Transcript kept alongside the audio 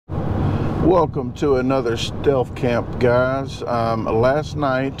Welcome to another stealth camp, guys. Last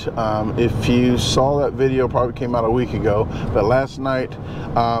night, if you saw that video, probably came out a week ago, but last night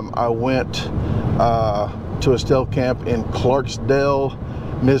I went to a stealth camp in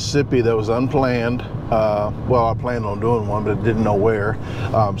Clarksdale, Mississippi that was unplanned. Well, I planned on doing one, but I didn't know where.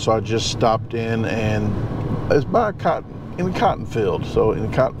 So I just stopped in, and it's by in the cotton field. So in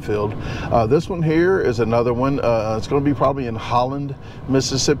the cotton field, this one here is another one. It's going to be probably in Hollandale,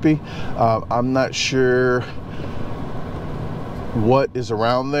 Mississippi. I'm not sure what is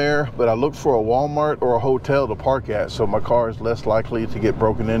around there, but I looked for a Walmart or a hotel to park at, so my car is less likely to get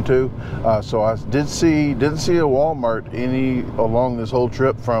broken into. So I didn't see a Walmart any along this whole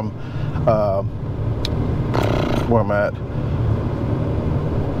trip from where I'm at,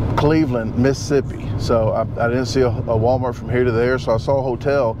 Cleveland, Mississippi. So I didn't see a Walmart from here to there, so I saw a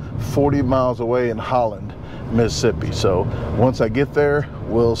hotel 40 miles away in Holland, Mississippi. So once I get there,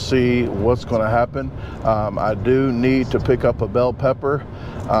 we'll see what's going to happen. I do need to pick up a bell pepper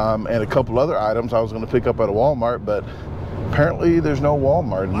and a couple other items I was going to pick up at a Walmart, but apparently there's no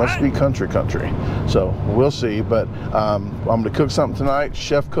Walmart. It must be country. So we'll see, but I'm going to cook something tonight,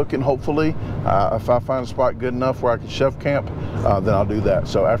 chef cooking hopefully. If I find a spot good enough where I can chef camp, then I'll do that.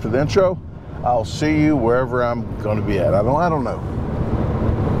 So after the intro, I'll see you wherever I'm going to be at. I don't know.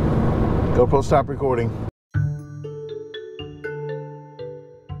 GoPro, stop recording.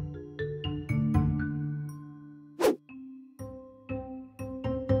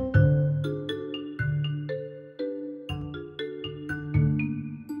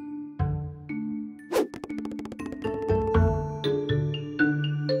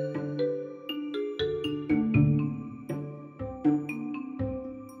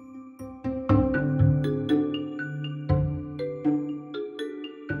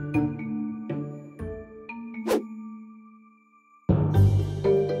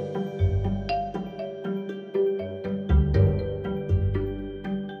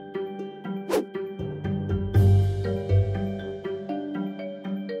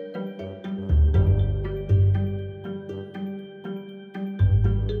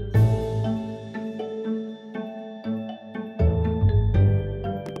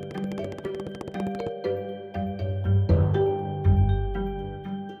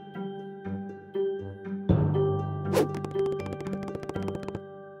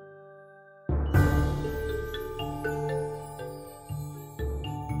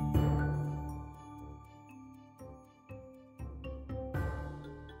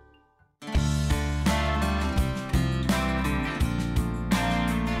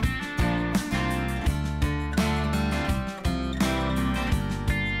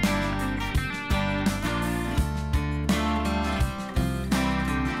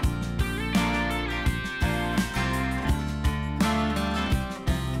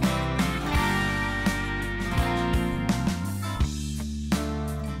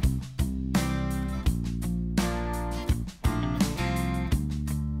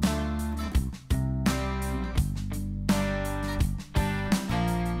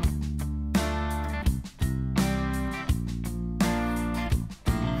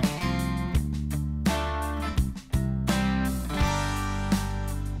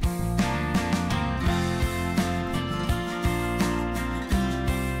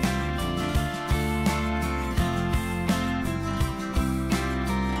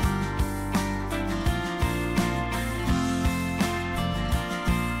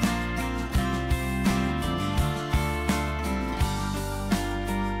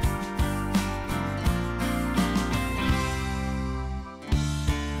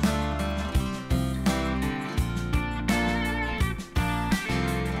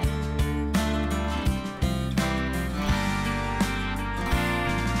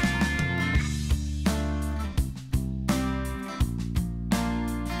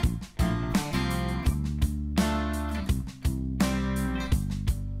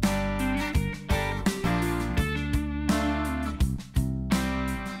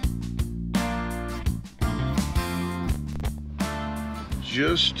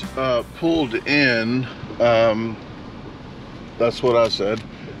 Just pulled in, that's what I said.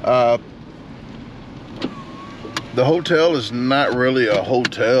 The hotel is not really a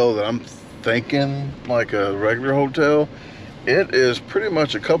hotel that I'm thinking like a regular hotel. It is pretty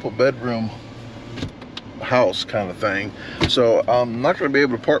much a couple bedroom house kind of thing. So I'm not going to be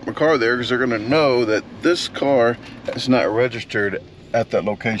able to park my car there because they're going to know that this car is not registered at that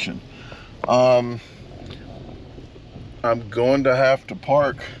location. I'm going to have to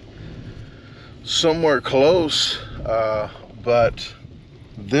park somewhere close, but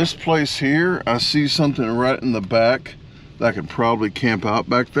this place here, I see something right in the back that I could probably camp out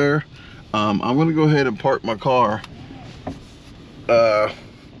back there. I'm gonna go ahead and park my car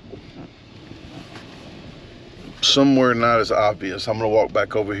somewhere not as obvious. I'm gonna walk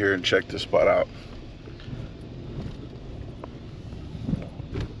back over here and check this spot out.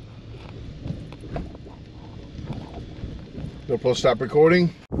 Gonna stop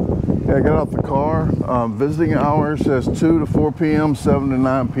recording. Yeah, I got out the car. Visiting hours says 2 to 4 p.m., 7 to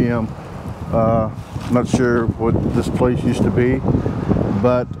 9 p.m. Not sure what this place used to be,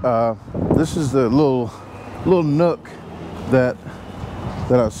 but this is the little nook that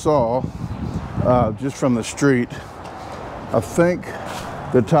I saw just from the street. I think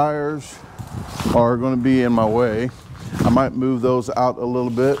the tires are going to be in my way. I might move those out a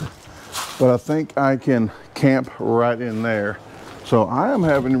little bit, but I think I can camp right in there. So I am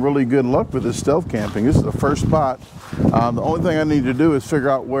having really good luck with this stealth camping. This is the first spot. The only thing I need to do is figure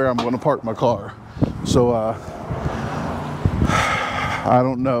out where I'm going to park my car. So I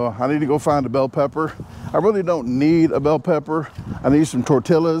don't know. I need to go find a bell pepper. I really don't need a bell pepper. I need some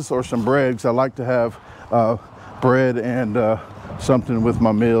tortillas or some bread, because I like to have bread and something with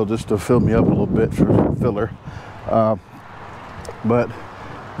my meal just to fill me up a little bit for filler. But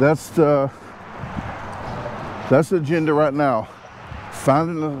that's the agenda right now.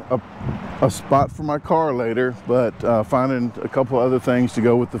 Finding a spot for my car later, but finding a couple other things to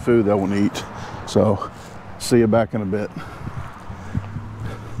go with the food that I want to eat. So see you back in a bit.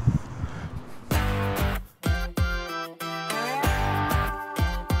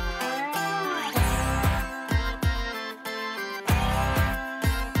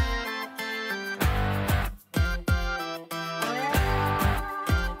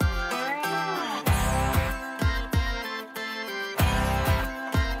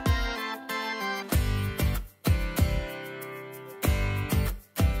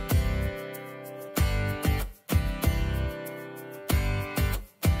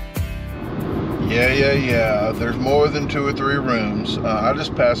 Yeah, there's more than 2 or 3 rooms. I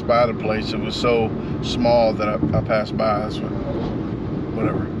just passed by the place. It was so small that I passed by, so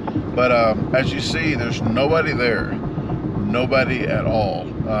whatever. But as you see, there's nobody there, nobody at all.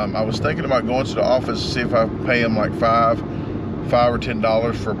 I was thinking about going to the office to see if I pay them like $5 or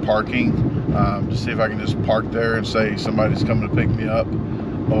 $10 for parking, to see if I can just park there and say somebody's coming to pick me up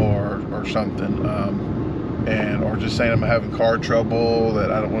or something. Or just saying I'm having car trouble,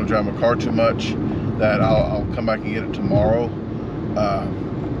 that I don't want to drive my car too much, that I'll come back and get it tomorrow.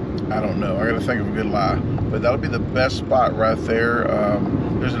 I don't know. I gotta think of a good lie, but that'll be the best spot right there.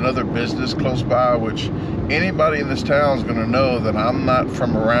 There's another business close by, which anybody in this town is gonna know that I'm not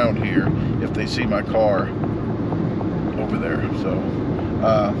from around here if they see my car over there. So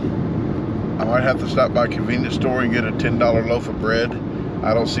I might have to stop by a convenience store and get a $10 loaf of bread.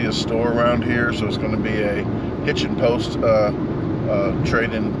 I don't see a store around here, so it's going to be a hitch and post,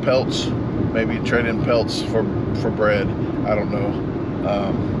 trade in pelts, maybe trade in pelts for bread. I don't know.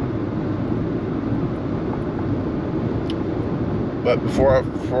 But before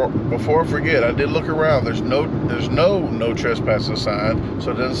I forget, I did look around. There's no trespassing sign,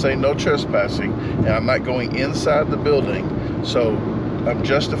 so it doesn't say no trespassing, and I'm not going inside the building, so I'm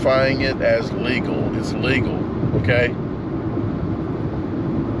justifying it as legal. It's legal, okay?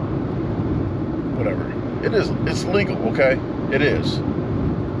 Whatever. It is. It's legal, okay? It is.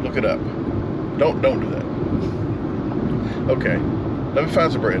 Look it up. Don't do that. Okay. Let me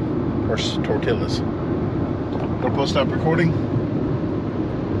find some bread or tortillas. Don't supposed to stop recording?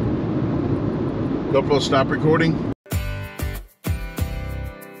 Don't supposed to stop recording?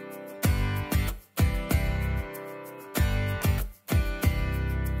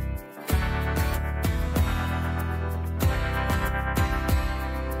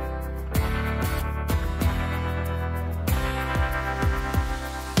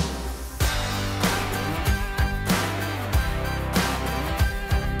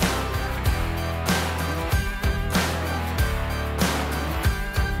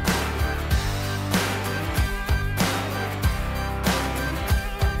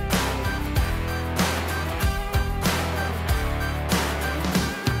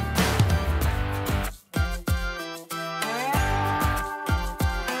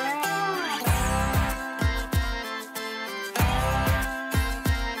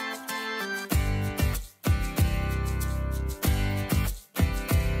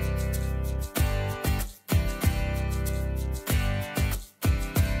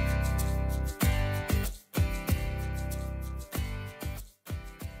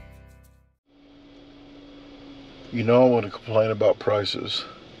 You know I want to complain about prices.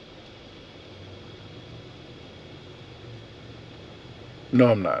 No,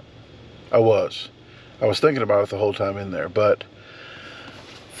 I'm not. I was thinking about it the whole time in there, but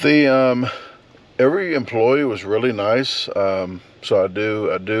The every employee was really nice, so I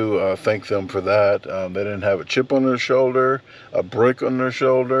do thank them for that. They didn't have a chip on their shoulder, a brick on their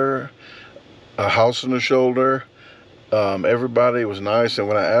shoulder, a house on their shoulder. Everybody was nice, and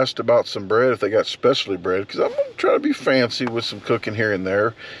when I asked about some bread, if they got specialty bread, because I'm trying to be fancy with some cooking here and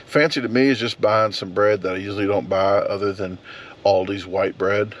there. Fancy to me is just buying some bread that I usually don't buy other than Aldi's white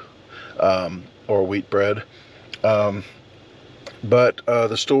bread, or wheat bread. But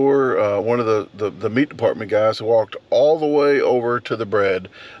the store, one of the meat department guys walked all the way over to the bread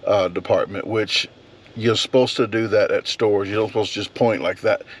department, which you're supposed to do that at stores. You're not supposed to just point like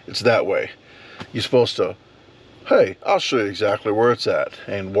that. It's that way. You're supposed to, hey, I'll show you exactly where it's at,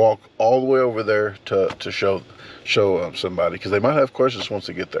 and walk all the way over there to show somebody, because they might have questions once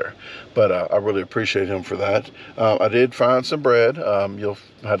they get there. But I really appreciate him for that. I did find some bread. You'll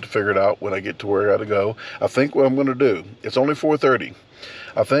have to figure it out when I get to where I gotta go. I think what I'm gonna do, it's only 4:30.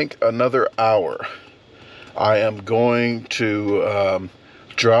 I think another hour I am going to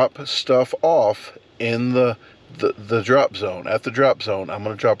drop stuff off in the drop zone. At the drop zone, I'm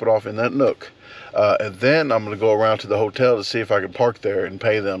gonna drop it off in that nook. And then I'm going to go around to the hotel to see if I can park there and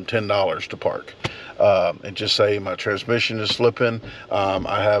pay them $10 to park. And just say my transmission is slipping.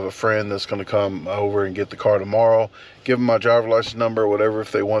 I have a friend that's going to come over and get the car tomorrow. Give them my driver license number or whatever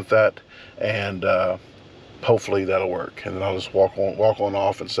if they want that. And hopefully that'll work. And then I'll just walk on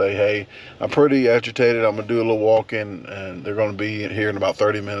off and say, hey, I'm pretty agitated. I'm going to do a little walking, and they're going to be here in about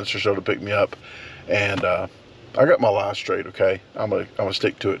 30 minutes or so to pick me up. And I got my life straight, okay? I'm gonna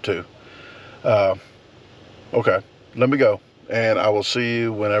stick to it too. Okay, let me go, and I will see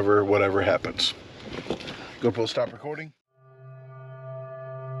you whenever whatever happens. GoPro stop recording.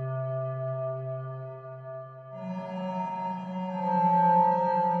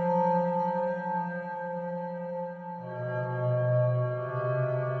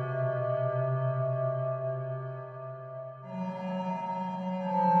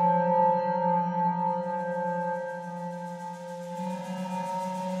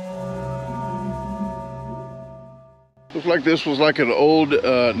 Looks like this was like an old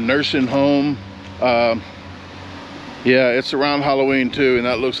nursing home. Yeah, it's around Halloween too, and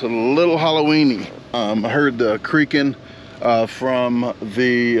that looks a little Halloweeny. I heard the creaking from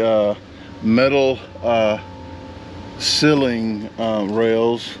the metal ceiling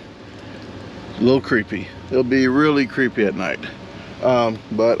rails. A little creepy. It'll be really creepy at night.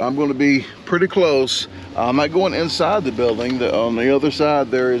 But I'm going to be pretty close. I'm not going inside the building. On the other side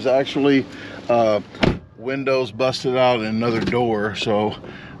there is actually windows busted out and another door, so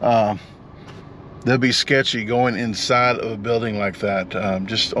they'll be sketchy going inside of a building like that.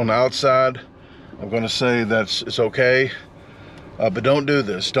 Just on the outside, I'm going to say it's okay, but don't do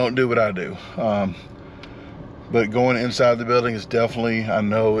this. Don't do what I do. But going inside the building is definitely, I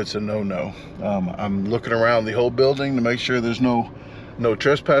know it's a no-no. I'm looking around the whole building to make sure there's no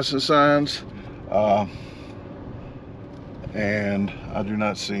trespassing signs, and I do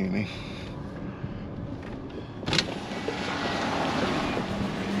not see any.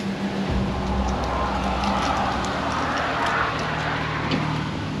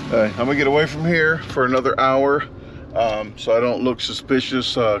 I'm gonna get away from here for another hour, so I don't look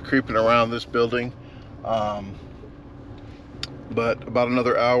suspicious creeping around this building. But about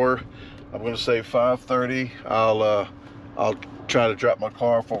another hour, I'm gonna say 5:30. I'll try to drop my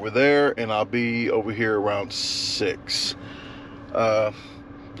car off over there, and I'll be over here around 6. The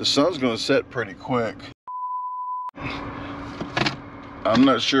sun's gonna set pretty quick. I'm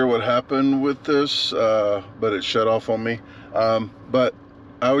not sure what happened with this, but it shut off on me. But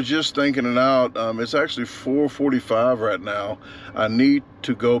I was just thinking it out. It's actually 4:45 right now. I need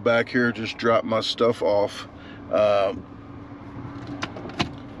to go back here, just drop my stuff off.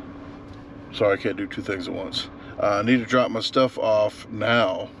 Sorry, I can't do two things at once. I need to drop my stuff off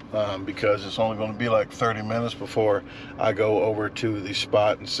now because it's only going to be like 30 minutes before I go over to the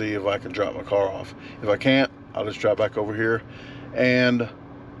spot and see if I can drop my car off. If I can't, I'll just drive back over here and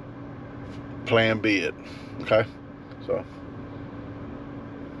plan B it. Okay, so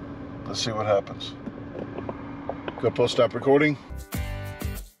let's see what happens. GoPro stop recording.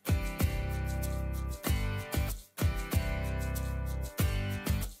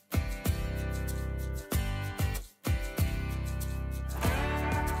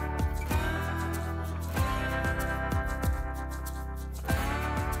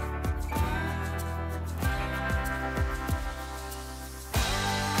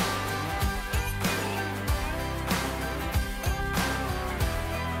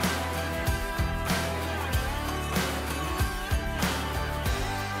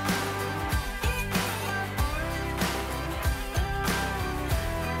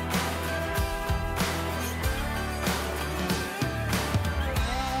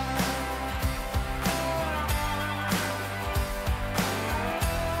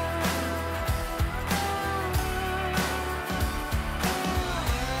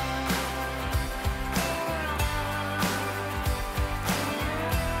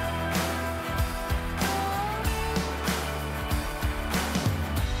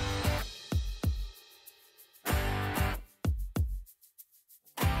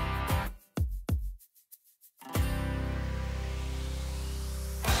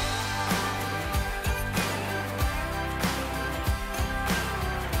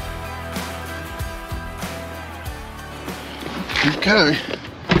 Okay,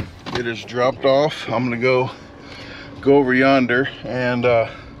 it is dropped off. I'm gonna go over yonder and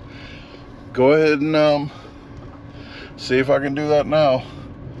go ahead and see if I can do that now.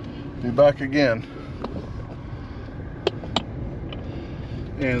 Be back again.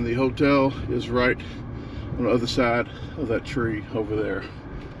 And the hotel is right on the other side of that tree over there.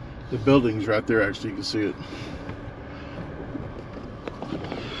 The building's right there, actually, you can see it.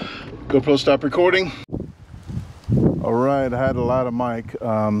 GoPro stop recording. All right, I had a lot of Mike.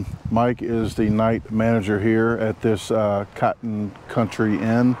 Mike is the night manager here at this Cotton Country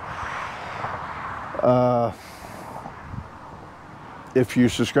Inn. If you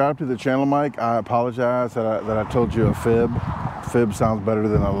subscribe to the channel, Mike, I apologize that I told you a fib. Fib sounds better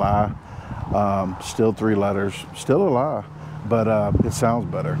than a lie. Still 3 letters, still a lie, but it sounds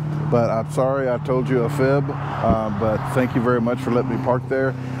better. But I'm sorry I told you a fib, but thank you very much for letting me park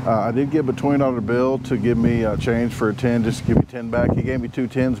there. I did give a $20 bill to give me a change for a 10, just to give me 10 back. He gave me 2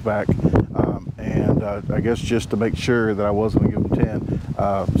 10s back, and I guess just to make sure that I wasn't going to give him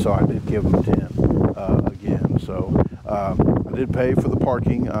 10, so I did give him 10 again. So I did pay for the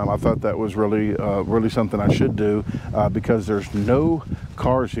parking. I thought that was really something I should do because there's no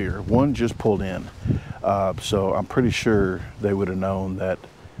cars here. One just pulled in. So I'm pretty sure they would have known that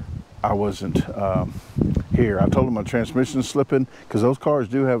I wasn't here. I told them my transmission's slipping because those cars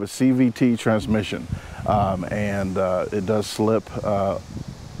do have a CVT transmission, and it does slip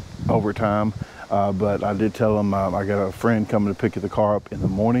over time. But I did tell them I got a friend coming to pick the car up in the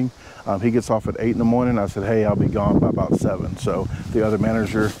morning. He gets off at 8 in the morning. I said, hey, I'll be gone by about 7. So the other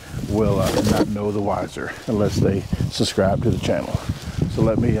manager will not know the wiser unless they subscribe to the channel. So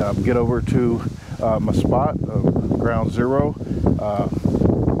let me get over to my spot of ground zero and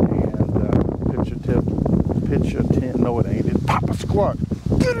pitch a tent. No, it ain't. It's pop a squat.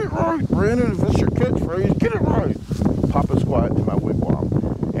 Get it right, Brandon. If it's your catchphrase, get it right. Pop a squat in my wigwam.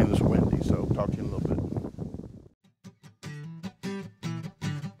 And it's windy, so talk to you in a little bit.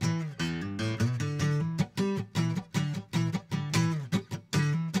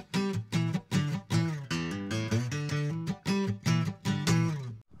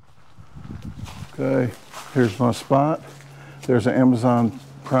 Okay, here's my spot. There's an Amazon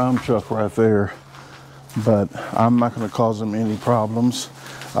Prime truck right there, but I'm not going to cause them any problems.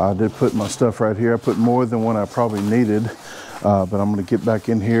 I did put my stuff right here. I put more than what I probably needed, but I'm going to get back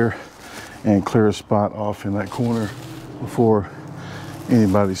in here and clear a spot off in that corner before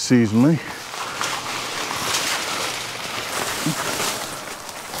anybody sees me.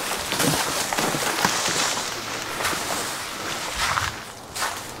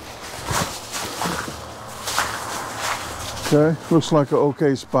 Okay, looks like an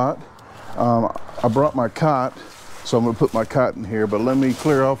okay spot. I brought my cot, so I'm gonna put my cot in here, but let me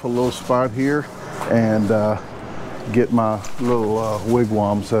clear off a little spot here and get my little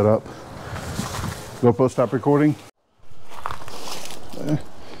wigwam set up. GoPro stop recording. Okay.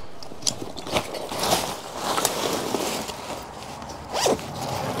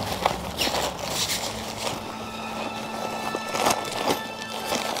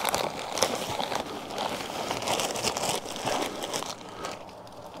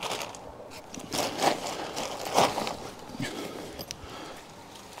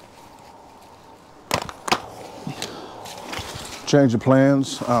 Change of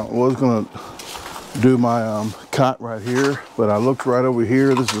plans. I was gonna do my cot right here, but I looked right over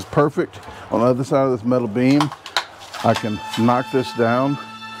here. This is perfect. On the other side of this metal beam, I can knock this down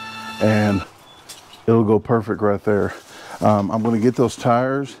and it'll go perfect right there. I'm gonna get those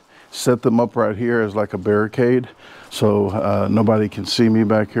tires, set them up right here as like a barricade so nobody can see me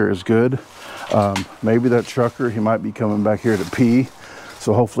back here as good. Maybe that trucker, he might be coming back here to pee,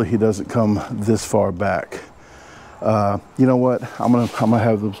 so hopefully he doesn't come this far back. You know what? I'm gonna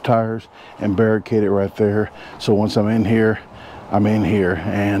have those tires and barricade it right there. So once I'm in here,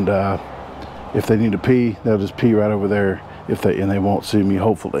 and if they need to pee, they'll just pee right over there. And they won't see me.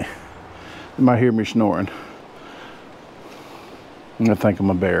 Hopefully, they might hear me snoring. I'm gonna think I'm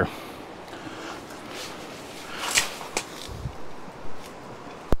a bear.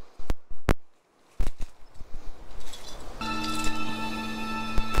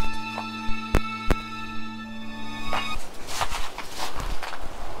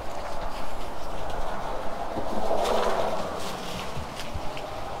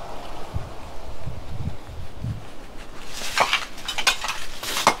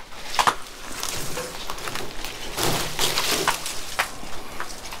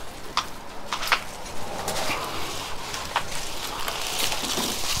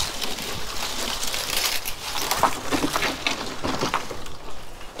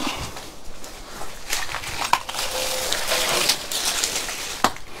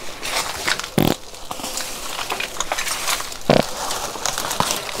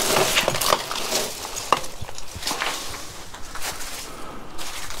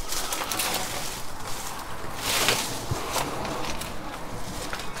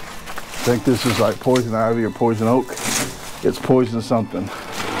 think this is like poison ivy or poison oak. It's poison something.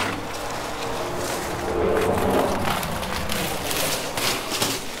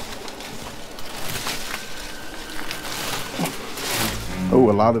 Oh,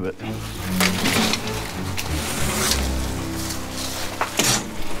 a lot of it.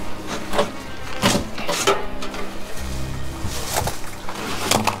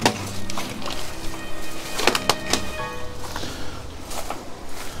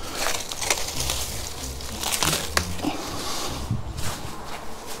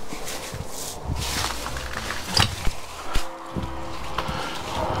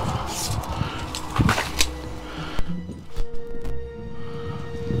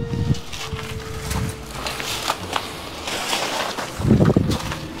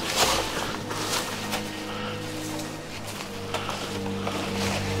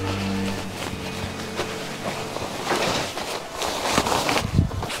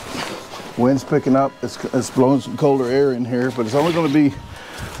 Wind's picking up. It's blowing some colder air in here, but it's only going to be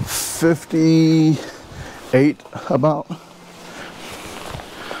 58 about.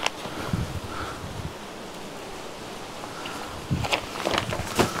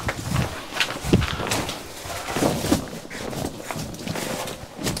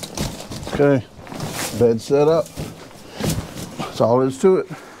 Okay, bed set up. That's all there is to it.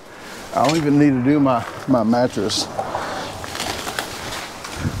 I don't even need to do my mattress.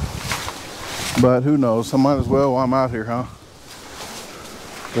 But who knows, I might as well while I'm out here, huh?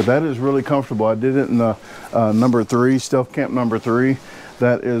 But that is really comfortable. I did it in the number 3, Stealth Camp number 3.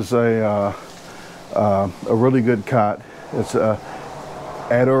 That is a really good cot. It's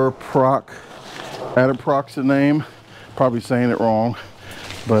Adorproc. Adorproc's the name. Probably saying it wrong,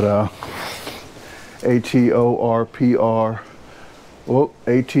 but A-T-O-R-P-R. Oh,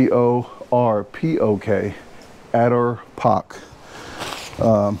 A-T-O-R-P-O-K. Adorproc.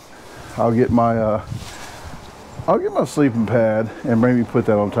 I'll get my sleeping pad and maybe put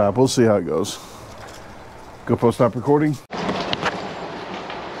that on top. We'll see how it goes. GoPro stop recording.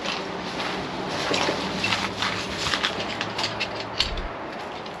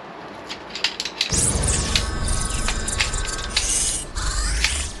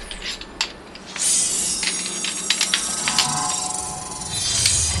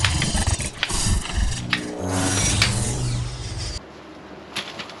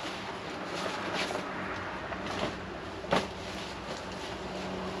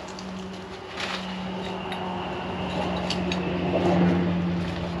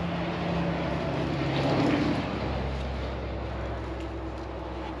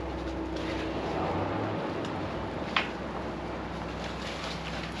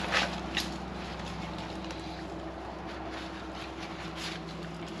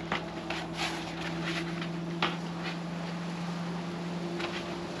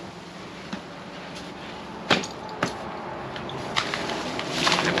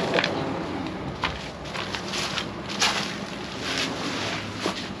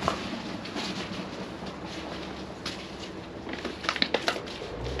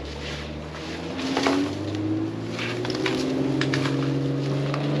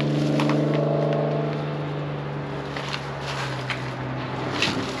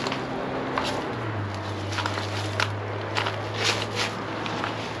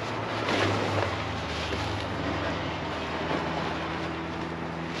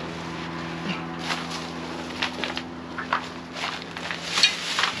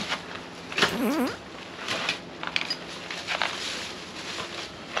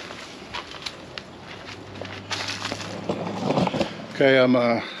 Okay,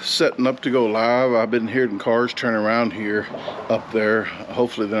 I'm setting up to go live. I've been hearing cars turn around here, up there.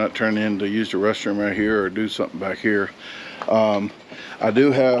 Hopefully they're not turning in to use the restroom right here or do something back here. I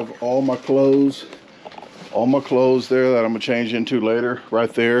do have all my clothes there that I'm gonna change into later,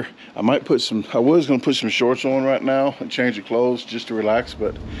 right there. I might put some, I was gonna put some shorts on right now and change the clothes just to relax,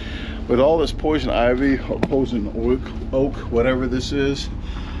 but with all this poison ivy or poison oak, whatever this is,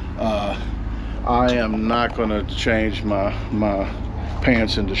 I am not gonna change my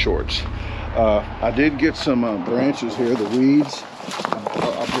pants into shorts. I did get some branches here, the weeds.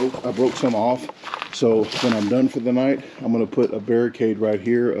 I broke some off. So when I'm done for the night, I'm gonna put a barricade right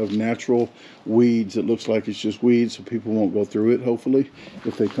here of natural weeds. It looks like it's just weeds, so people won't go through it, hopefully,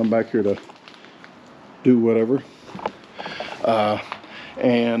 if they come back here to do whatever.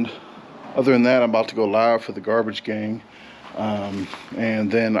 And other than that, I'm about to go live for the garbage gang.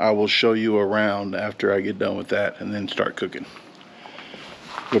 And then I will show you around after I get done with that and then start cooking.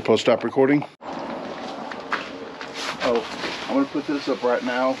 GoPro stop recording. Oh, I'm gonna put this up right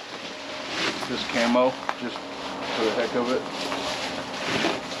now. This camo, just for the heck of it.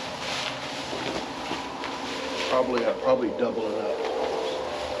 probably double it up.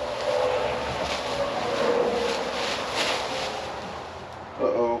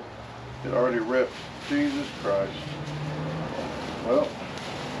 Uh-oh, it already ripped. Jesus Christ. Well,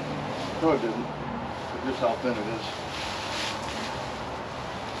 no it didn't. It's just how thin it is.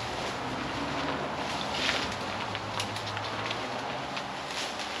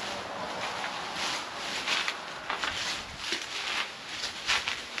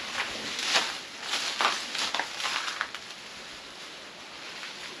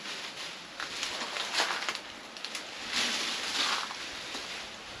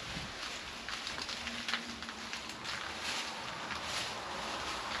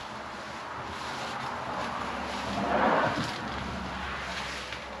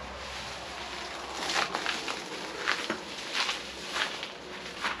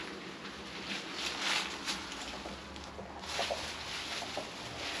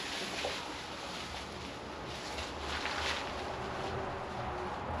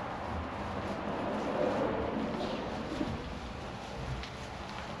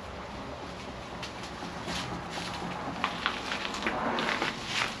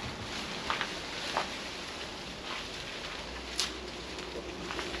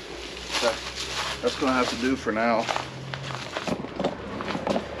 That's gonna have to do for now.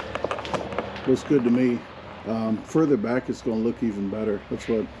 Looks good to me. Further back, it's gonna look even better. That's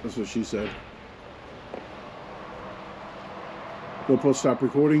what she said. GoPro, stop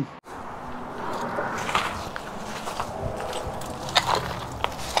recording.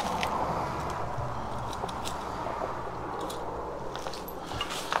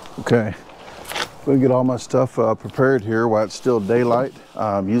 Okay, I'm gonna get all my stuff prepared here while it's still daylight.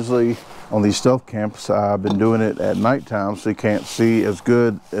 Usually on these stealth camps, I've been doing it at nighttime, so you can't see as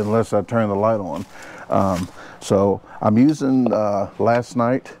good unless I turn the light on. So I'm using last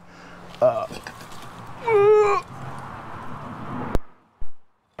night.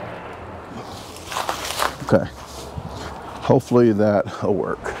 Okay, hopefully that'll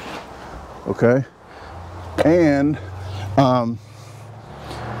work. Okay, and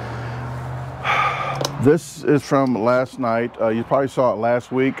this is from last night. You probably saw it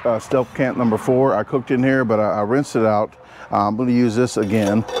last week, stealth camp number 4. I cooked in here, but I rinsed it out. I'm going to use this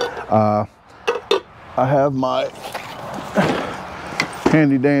again. I have my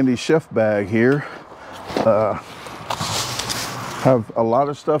handy dandy chef bag here. Have a lot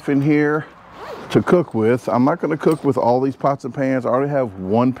of stuff in here to cook with. I'm not going to cook with all these pots and pans. I already have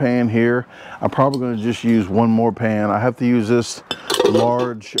one pan here. I'm probably going to just use one more pan. I have to use this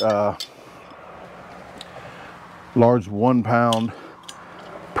large 1 pound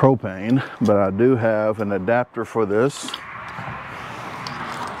propane, but I do have an adapter for this.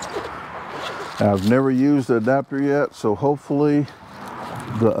 I've never used the adapter yet, so hopefully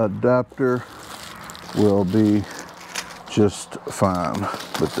the adapter will be just fine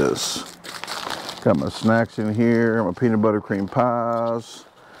with this. Got my snacks in here, my peanut butter cream pies.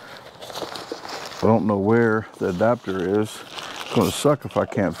 I don't know where the adapter is. It's gonna suck if I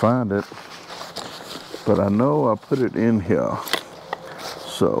can't find it. But I know I put it in here,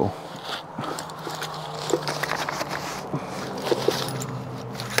 so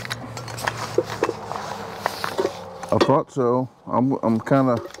I thought so. I'm kind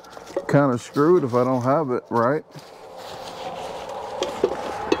of screwed if I don't have it right.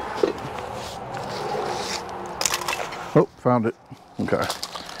 Oh, found it. Okay.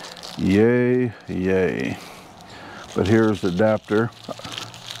 Yay, yay. But here's the adapter.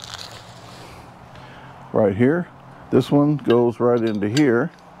 Right here. This one goes right into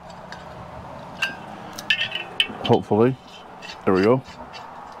here. Hopefully. There we go.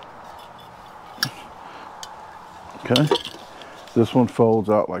 Okay. This one folds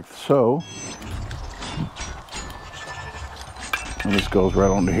out like so. And this goes right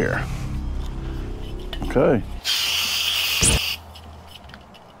onto here. Okay.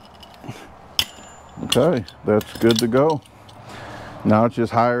 Okay, that's good to go. Now it's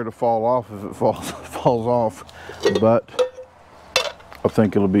just higher to fall off if it falls off, but I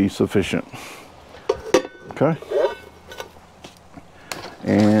think it'll be sufficient. Okay.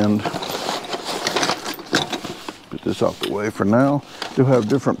 And put this out the way for now. Do have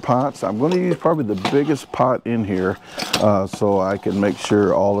different pots. I'm going to use probably the biggest pot in here so I can make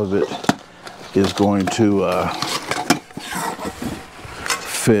sure all of it is going to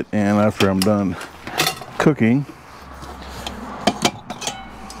fit in after I'm done cooking.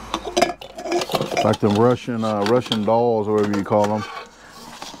 Like them Russian dolls, or whatever you call them.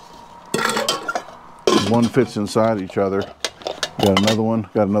 One fits inside each other. Got another one,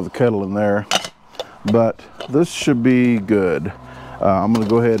 got another kettle in there. But this should be good. I'm gonna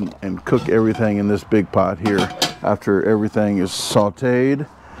go ahead and cook everything in this big pot here after everything is sauteed.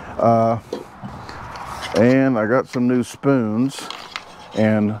 And I got some new spoons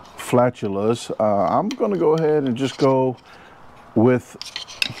and flatulas. I'm gonna go ahead and just go with,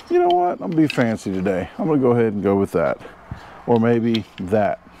 you know what, I'm gonna be fancy today. I'm gonna go ahead and go with that. Or maybe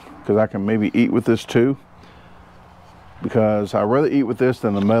that, because I can maybe eat with this too. Because I'd rather eat with this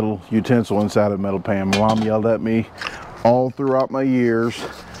than the metal utensil inside a metal pan. My mom yelled at me all throughout my years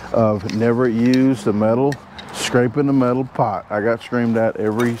of never use the metal, scraping the metal pot. I got screamed at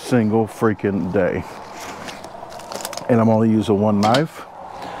every single freaking day. And I'm only using one knife.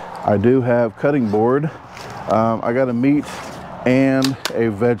 I do have cutting board. I got a meat and a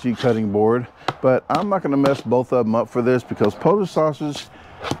veggie cutting board, but I'm not gonna mess both of them up for this because Polish sausage,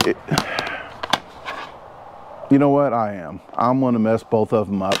 you know what, I'm gonna mess both of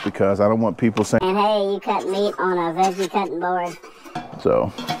them up because I don't want people saying, and hey, you cut meat on a veggie cutting board.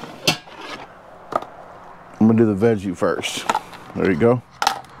 So, I'm gonna do the veggie first. There you go.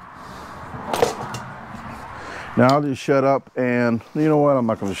 Now I'll just shut up, and you know what, I'm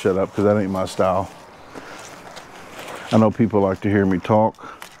not gonna shut up because that ain't my style. I know people like to hear me talk.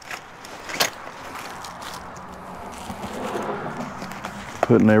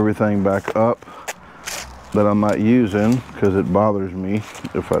 Putting everything back up that I'm not using because it bothers me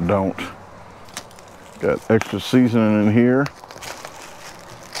if I don't. Got extra seasoning in here.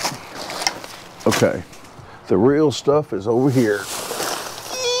 Okay, the real stuff is over here.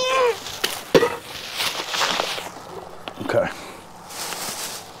 Okay.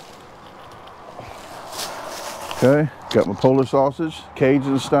 Okay, got my Polish sausage,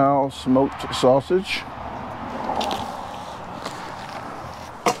 Cajun style smoked sausage.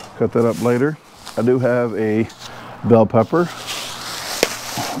 Cut that up later. I do have a bell pepper.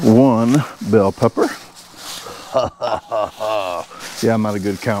 One bell pepper. Yeah, I'm not a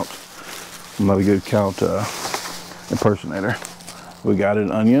good count. I'm not a good count impersonator. We got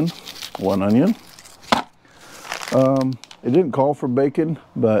an onion, one onion. It didn't call for bacon,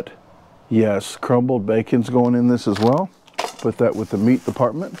 but yes, crumbled bacon's going in this as well. Put that with the meat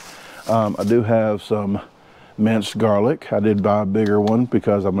department. I do have some minced garlic. I did buy a bigger one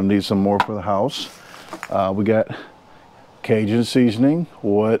because I'm gonna need some more for the house. We got Cajun seasoning.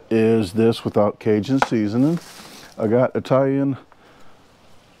 What is this without Cajun seasoning? I got Italian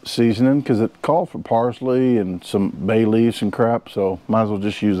seasoning because it called for parsley and some bay leaves and crap, so might as well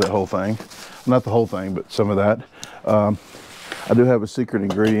just use that whole thing. Not the whole thing, but some of that. I do have a secret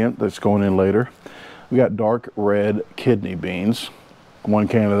ingredient that's going in later. We got dark red kidney beans. 1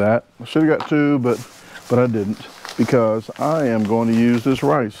 can of that. I should have got 2, but I didn't because I am going to use this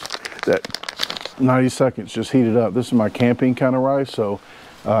rice that 90 seconds just heat it up. This is my camping kind of rice, so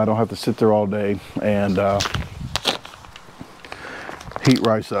I don't have to sit there all day and heat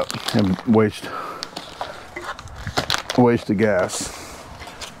rice up and waste the gas.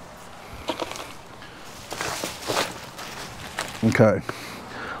 Okay,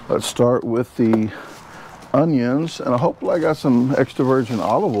 let's start with the onions, and I hope I got some extra virgin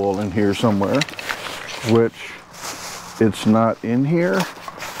olive oil in here somewhere, which it's not in here.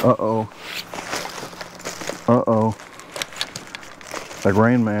 Uh-oh. Uh-oh. Like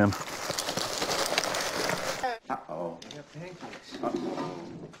Rain Man. Uh-oh. I got pancakes. Uh-oh.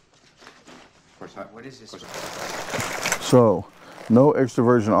 Of course, what is this? So, no extra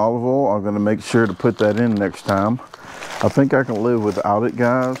virgin olive oil. I'm going to make sure to put that in next time. I think I can live without it,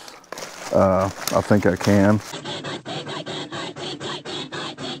 guys. I think I can.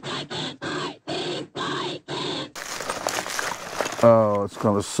 Oh, it's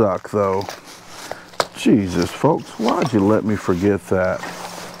gonna suck though. Jesus, folks, why'd you let me forget that?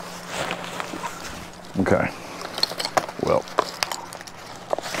 Okay. Well.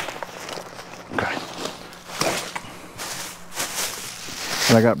 Okay.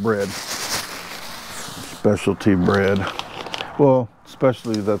 And I got bread. Specialty bread. Well,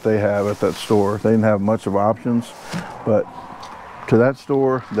 especially that they have at that store. They didn't have much of options, but to that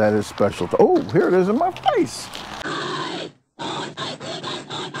store, that is special. Oh, here it is in my face.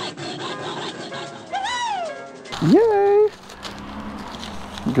 Yay!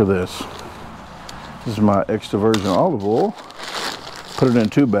 Look at this. This is my extra virgin olive oil. Put it in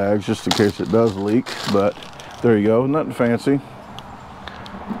 2 bags just in case it does leak, but there you go. Nothing fancy.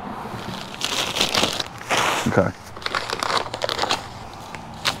 Okay.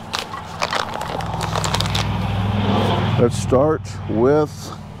 Let's start with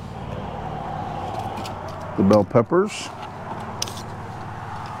the bell peppers.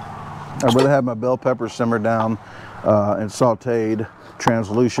 I'd rather have my bell peppers simmer down and sauteed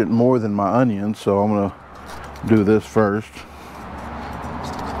translucent more than my onions, so I'm gonna do this first.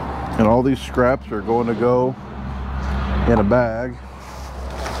 And all these scraps are going to go in a bag.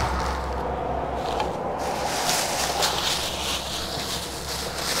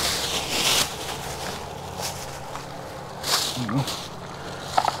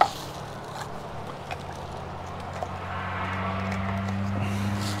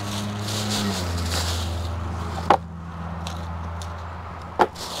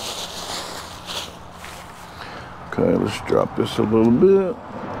 Okay, let's drop this a little bit.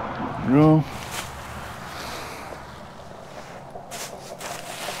 There we go.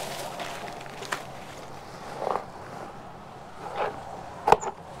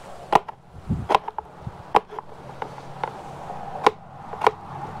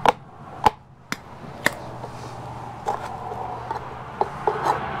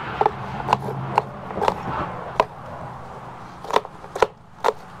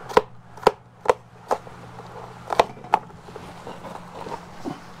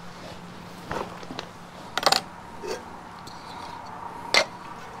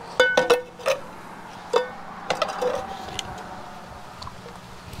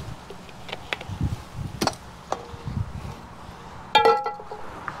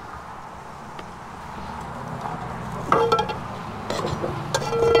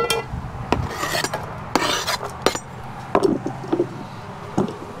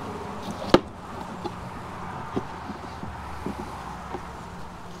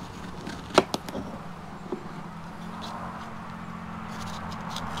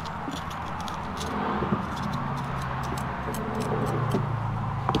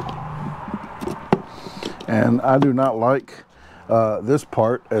 And I do not like this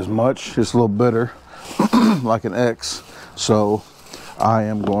part as much. It's a little bitter, like an X. So I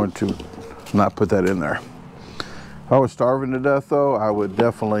am going to not put that in there. If I was starving to death though, I would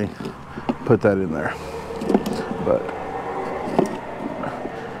definitely put that in there. But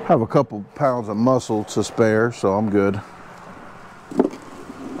I have a couple pounds of muscle to spare, so I'm good.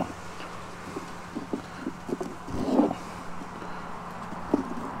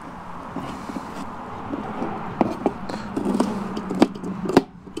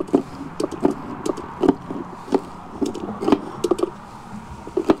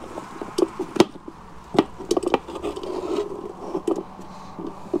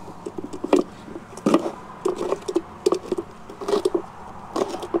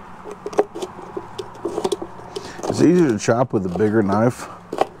 It's easier to chop with a bigger knife.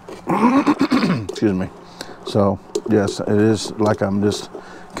 Excuse me. So yes, it is like I'm just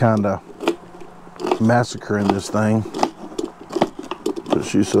kind of massacring this thing, as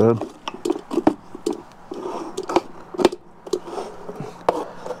she said.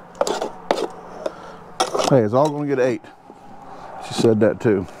 Hey, it's all going to get ate. She said that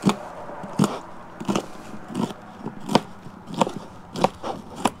too.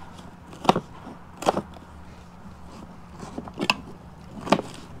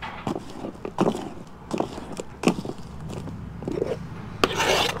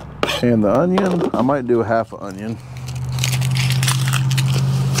 And the onion, I might do half an onion.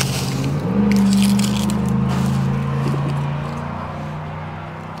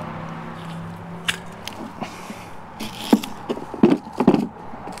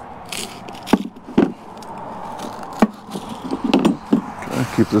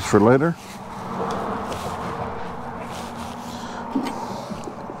 Okay, keep this for later.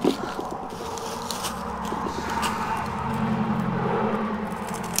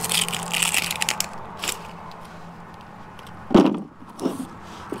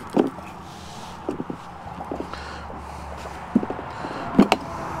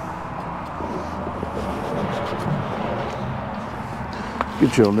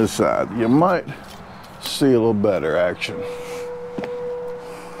 Get you on this side. You might see a little better action.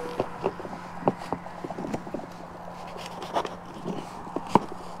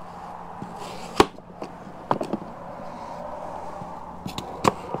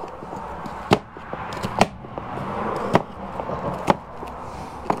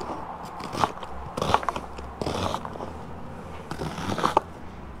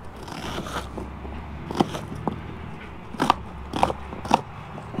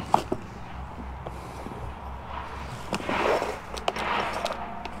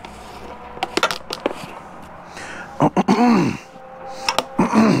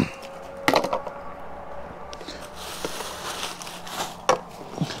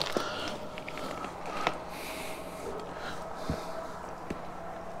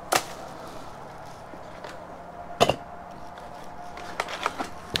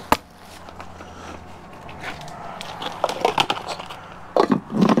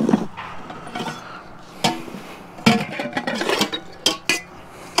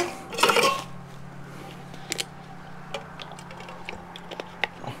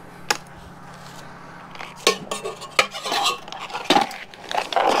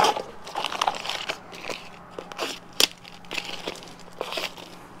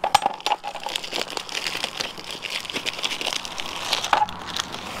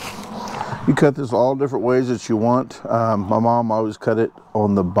 You cut this all different ways that you want. My mom always cut it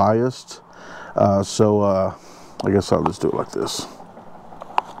on the biased, so I guess I'll just do it like this.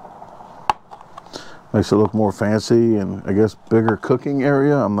 Makes it look more fancy and I guess bigger cooking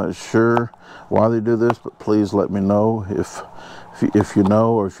area. I'm not sure why they do this, but please let me know if you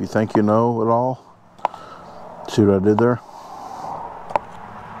know, or if you think you know at all. See what I did there?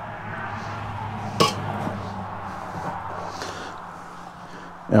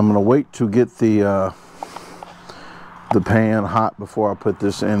 And I'm gonna wait to get the pan hot before I put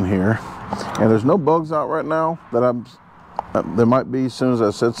this in here. And there's no bugs out right now that there might be as soon as I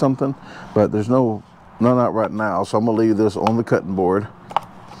said something, but there's none out right now. So I'm gonna leave this on the cutting board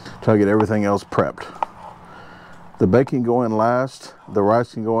till I get everything else prepped. The bacon can go in last, the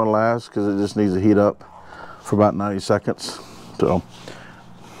rice can go in last because it just needs to heat up for about 90 seconds. So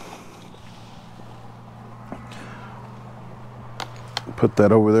put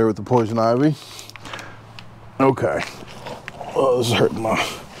that over there with the poison ivy. Okay. Oh, this is hurting my...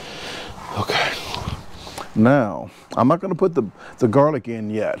 Okay. Now, I'm not going to put the garlic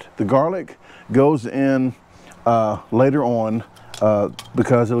in yet. The garlic goes in later on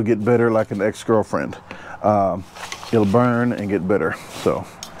because it'll get bitter like an ex-girlfriend. It'll burn and get bitter, so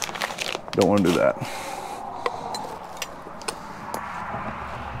don't want to do that.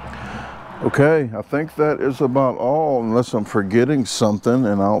 Okay, I think that is about all, unless I'm forgetting something,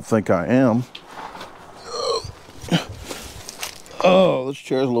 and I don't think I am. Oh, this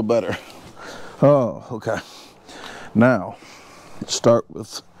chair's a little better. Oh, okay. Now, let's start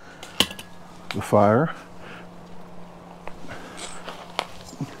with the fire.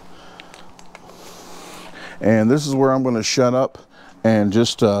 And this is where I'm going to shut up and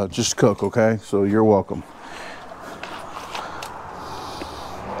just cook, okay? So you're welcome.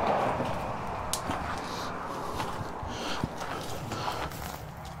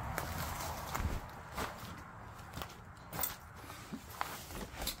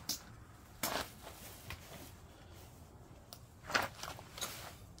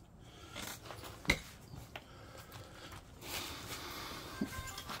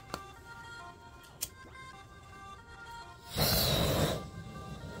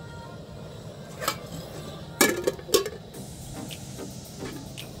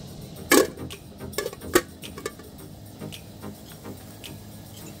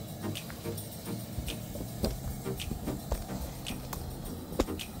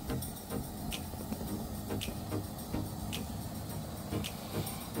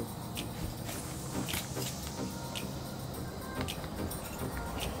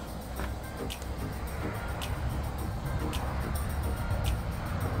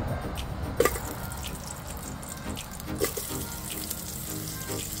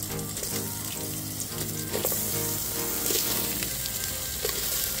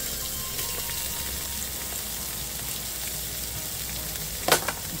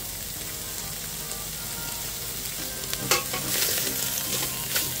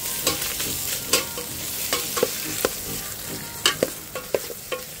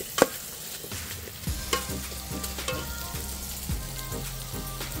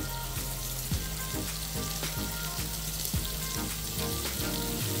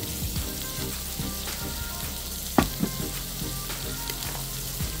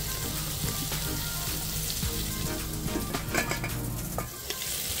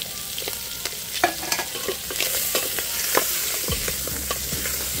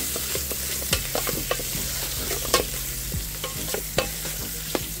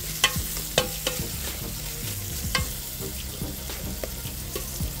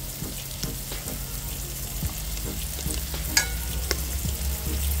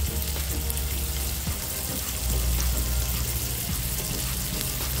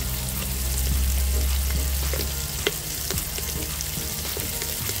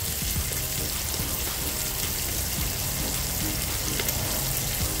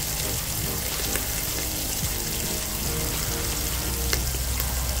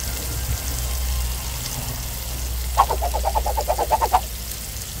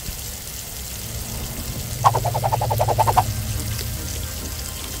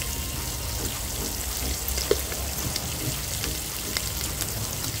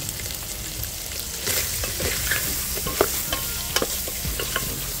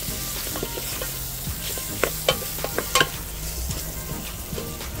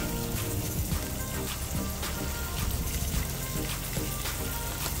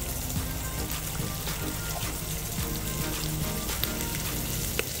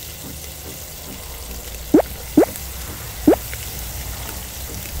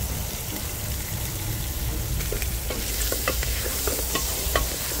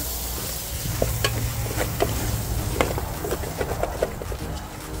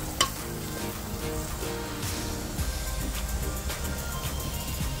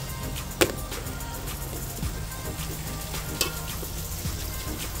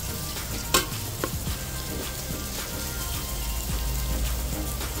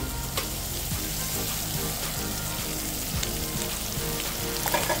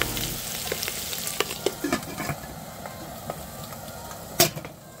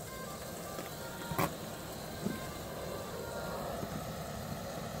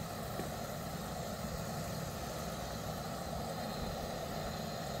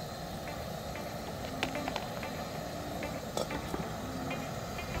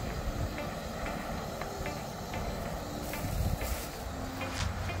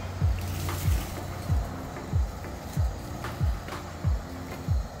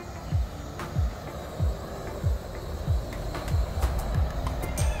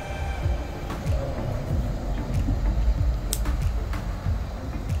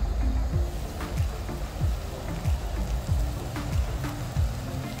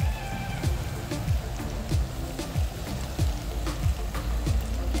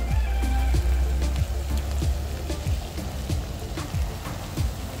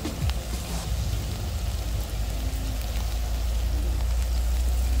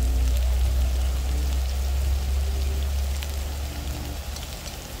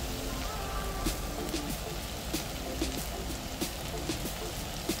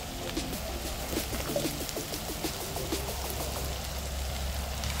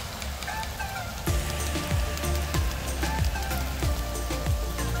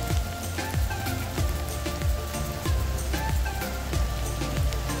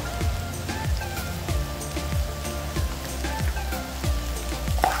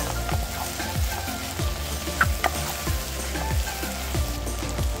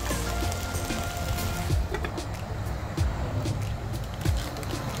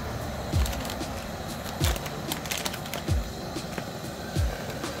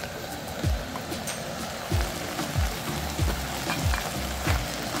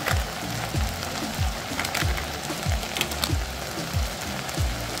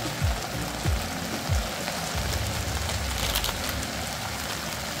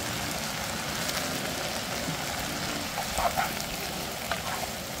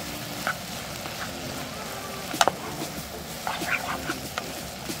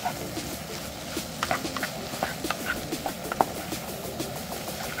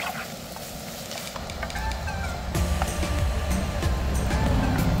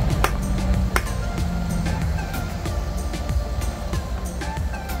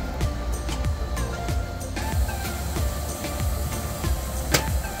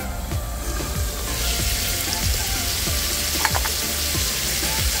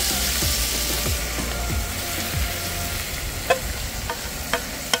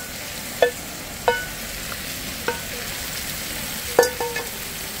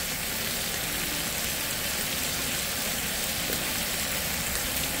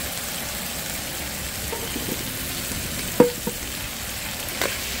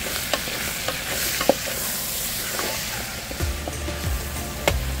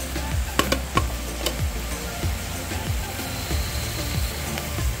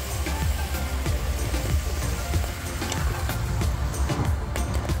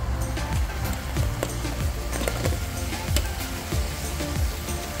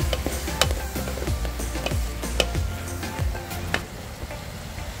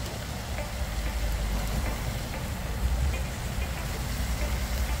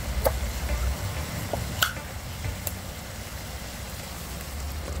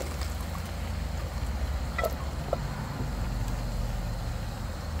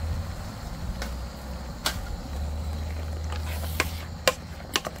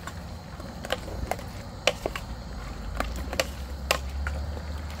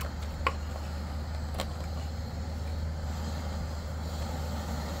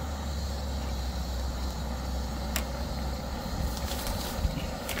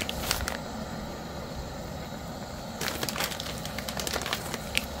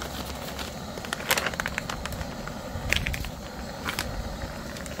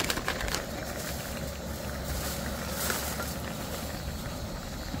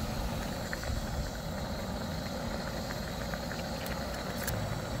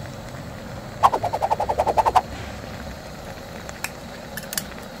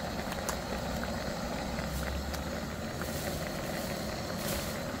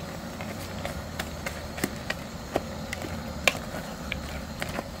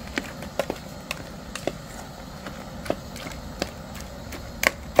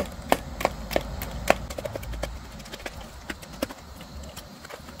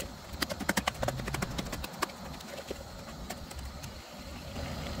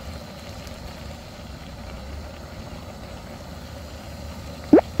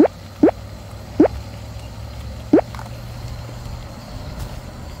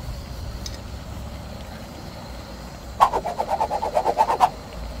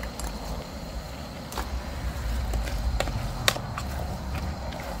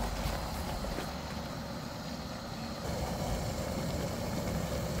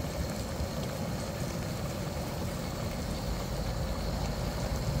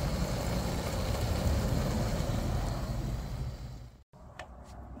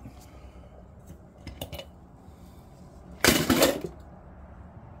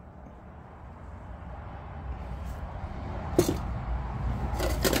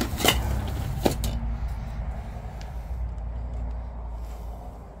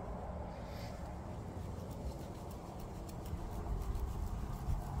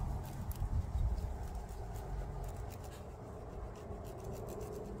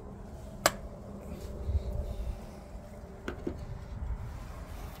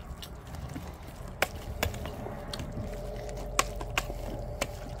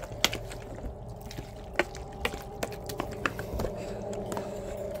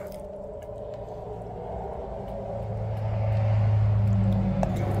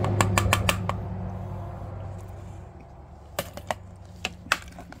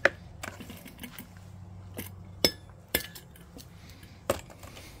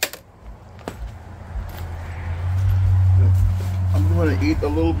 going to eat a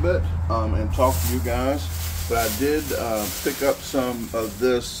little bit and talk to you guys. But I did pick up some of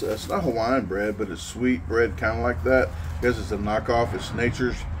this. It's not Hawaiian bread, but it's sweet bread, kind of like that. I guess it's a knockoff. It's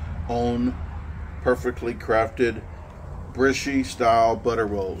Nature's Own perfectly crafted Brishy style butter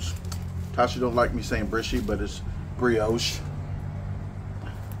rolls. Tasha don't like me saying Brishy, but it's brioche.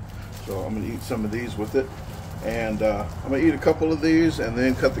 So I'm going to eat some of these with it. And I'm going to eat a couple of these and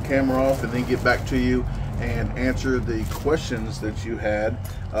then cut the camera off and then get back to you and answer the questions that you had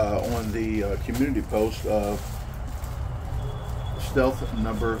on the community post of stealth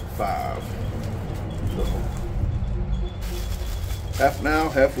number 5. So, half now,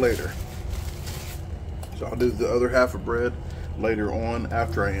 half later. So I'll do the other half of bread later on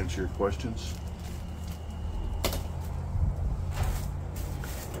after I answer your questions.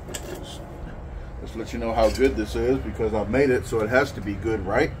 Just let you know how good this is because I made it, so it has to be good,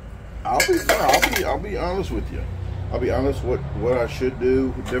 right? I'll be honest with you. I'll be honest what I should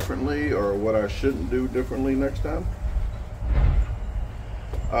do differently or what I shouldn't do differently next time.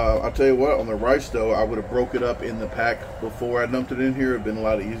 I'll tell you what, on the rice though, I would have broke it up in the pack before I dumped it in here. It'd been a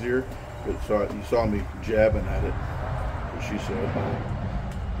lot easier. But you saw me jabbing at it, as she said.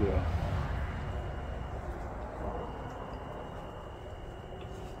 Yeah.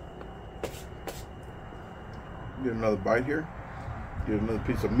 Get another bite here. Get another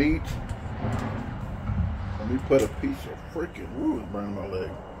piece of meat. Let me put a piece of freaking, ooh, it's burning my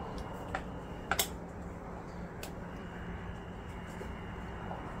leg.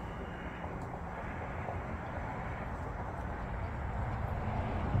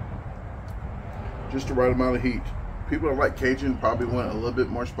 Just the right amount of heat. People that like Cajun probably want a little bit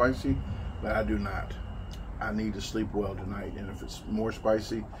more spicy, but I do not. I need to sleep well tonight, and if it's more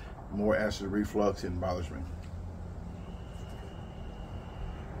spicy, more acid reflux, it bothers me.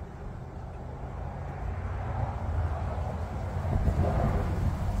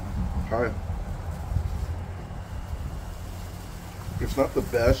 Hi. It's not the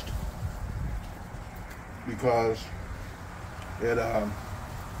best because it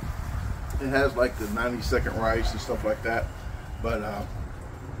has like the 90-second rice and stuff like that, but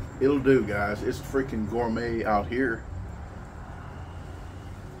it'll do, guys. It's freaking gourmet out here.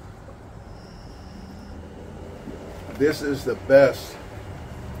 This is the best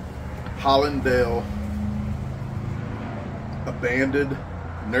Hollandale abandoned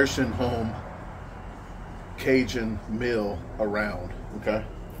nursing home Cajun meal around, okay?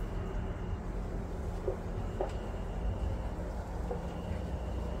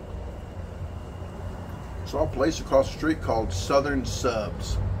 Saw a place across the street called Southern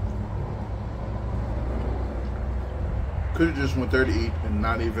Subs. Could have just went there to eat and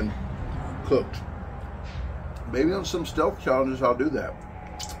not even cooked. Maybe on some stealth challenges I'll do that.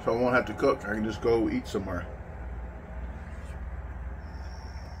 So I won't have to cook. I can just go eat somewhere.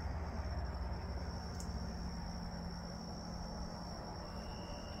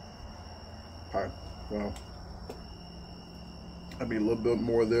 Alright, well, I'll be a little bit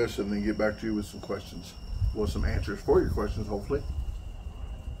more of this and then get back to you with some questions. Well, some answers for your questions, hopefully.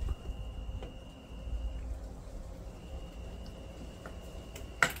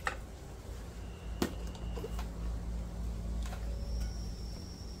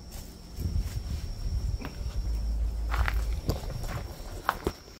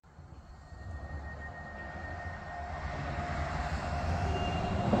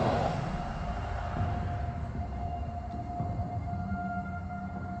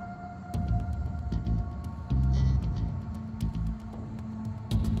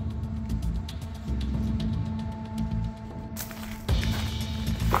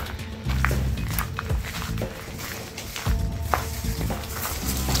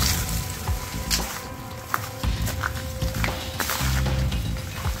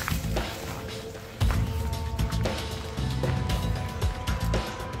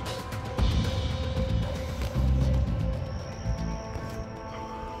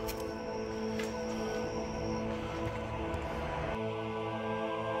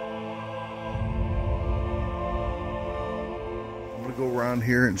 Go around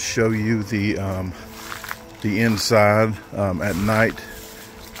here and show you the inside at night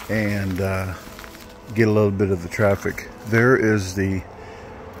and get a little bit of the traffic. There is the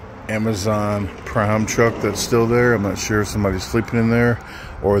Amazon Prime truck that's still there. I'm not sure if somebody's sleeping in there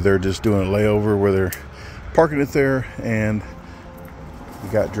or they're just doing a layover where they're parking it there and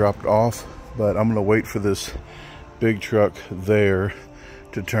it got dropped off. But I'm gonna wait for this big truck there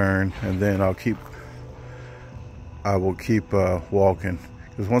to turn, and then I will keep walking,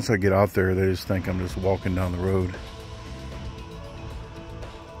 because once I get out there, they just think I'm just walking down the road.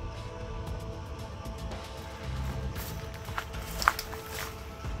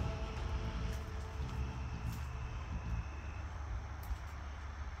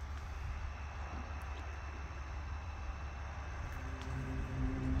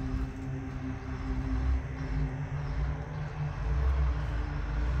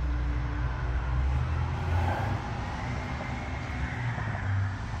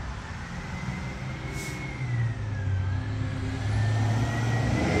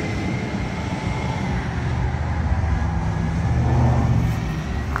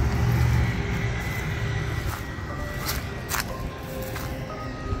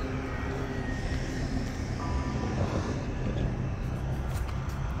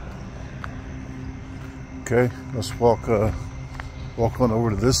 Okay, let's walk on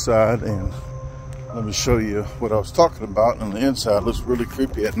over to this side and let me show you what I was talking about. On the inside, it looks really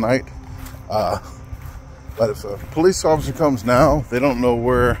creepy at night. But if a police officer comes now, they don't know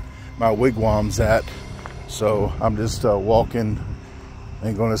where my wigwam's at. So I'm just walking.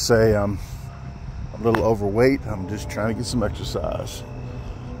 Ain't gonna say I'm a little overweight. I'm just trying to get some exercise.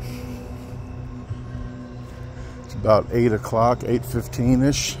 It's about 8 o'clock,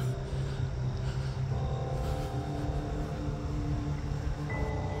 8:15-ish.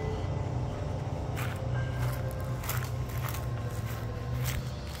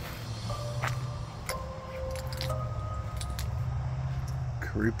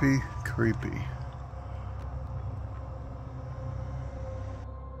 Creepy, creepy.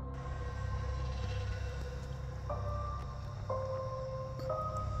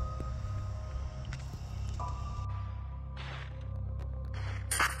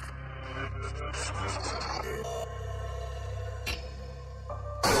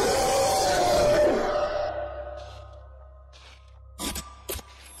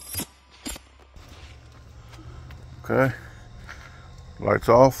 Okay, lights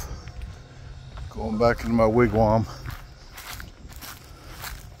off. Going back into my wigwam.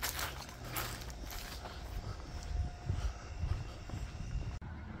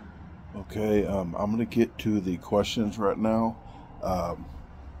 Okay, I'm gonna get to the questions right now.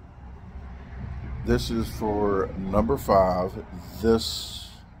 This is for number 5. This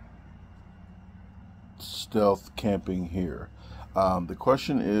stealth camping here. The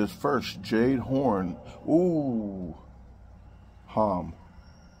question is first, Jade Horn. Ooh, Hom.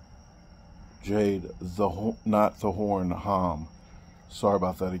 Jade, not the horn, Hom. Sorry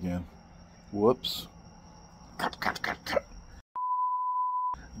about that again. Whoops. Cut.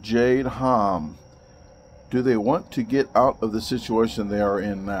 Jade Hom. Do they want to get out of the situation they are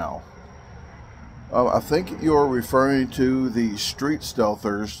in now? I think you're referring to the Street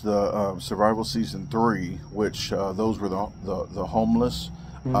Stealthers, the Survival Season 3, which those were the homeless.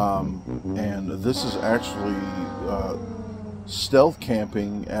 And this is actually stealth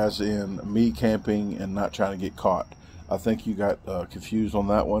camping, as in me camping and not trying to get caught. I think you got confused on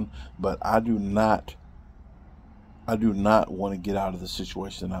that one, but I do not want to get out of the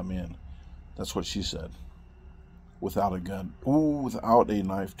situation I'm in. That's what she said. Without a gun. Ooh, without a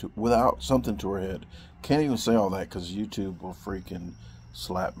knife, without something to her head. Can't even say all that because YouTube will freaking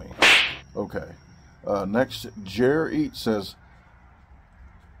slap me. Okay. Next, Jer Eat says,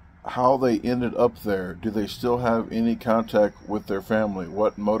 how they ended up there. Do they still have any contact with their family?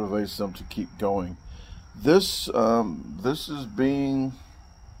 What motivates them to keep going? This is going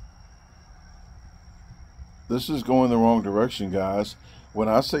the wrong direction, guys. When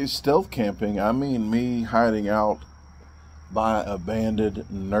I say stealth camping, I mean me hiding out by abandoned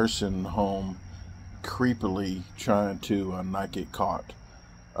nursing home, creepily trying to not get caught.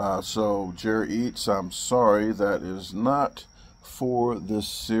 So Jerry Eats, I'm sorry, that is not for this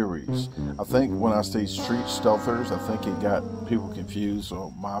series. I think when I say Street Stealthers, I think it got people confused,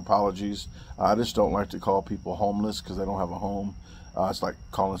 so my apologies. I just don't like to call people homeless because they don't have a home. It's like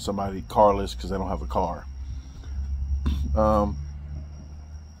calling somebody carless because they don't have a car.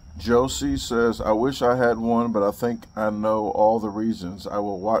 Josie says, I wish I had one, but I think I know all the reasons. I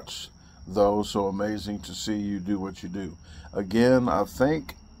will watch those. So amazing to see you do what you do. Again, I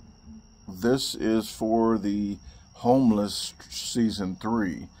think this is for the homeless Season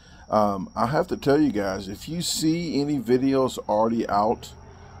 3. I have to tell you guys, if you see any videos already out,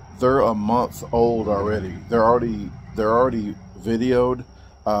 they're a month old already. They're already videoed.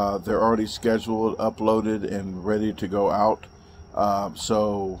 They're already scheduled, uploaded, and ready to go out.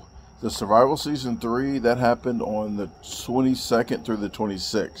 So the Survival Season 3, that happened on the 22nd through the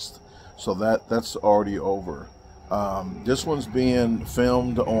 26th. So that's already over. This one's being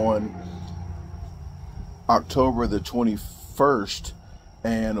filmed on October the 21st,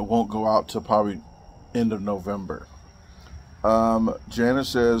 and it won't go out till probably end of November. Janice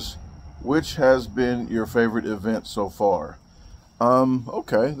says, which has been your favorite event so far?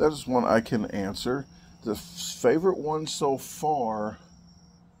 Okay, that is one I can answer. The favorite one so far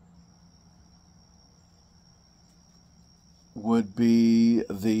would be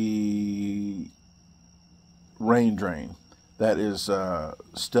the rain drain. That is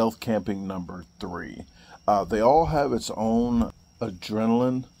stealth camping number 3. They all have its own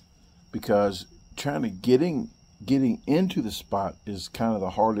adrenaline, because trying to getting into the spot is kind of the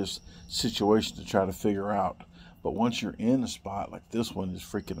hardest situation to try to figure out. But once you're in the spot, like this one, is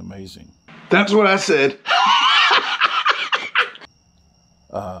freaking amazing. That's what I said.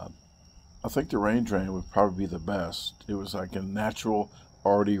 I think the rain drain would probably be the best. It was like a natural,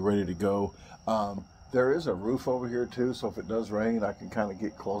 already ready to go. There is a roof over here too, so if it does rain, I can kind of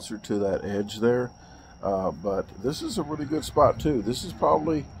get closer to that edge there. But this is a really good spot too. This is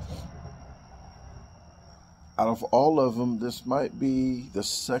probably, out of all of them, this might be the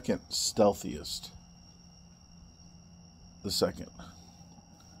second stealthiest. The second.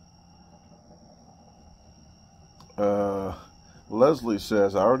 Leslie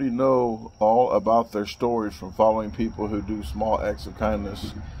says, I already know all about their stories from following people who do small acts of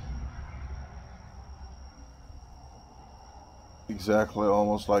kindness. Exactly,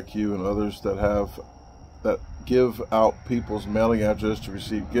 almost like you and others that give out people's mailing address to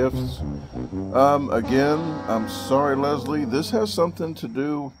receive gifts. Again, I'm sorry, Leslie. This has something to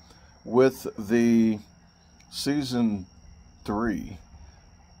do with the season 3.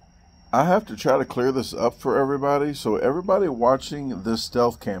 I have to try to clear this up for everybody. So everybody watching this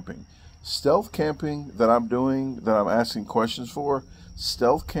stealth camping that I'm doing, that I'm asking questions for,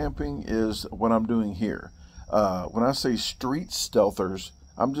 stealth camping is what I'm doing here. When I say street stealthers,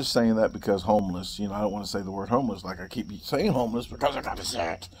 I'm just saying that because homeless, I don't want to say the word homeless like I keep saying homeless because I got to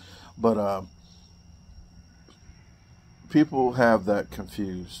say it. But people have that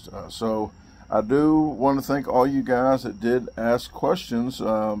confused. So I do want to thank all you guys that did ask questions.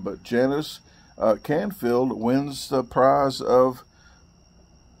 But Janice Canfield wins the prize of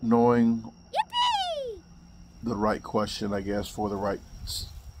knowing the right question, I guess, for the right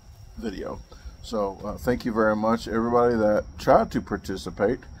video. So thank you very much, everybody that tried to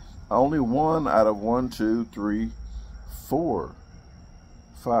participate. Only 1 out of 1, 2, 3, 4,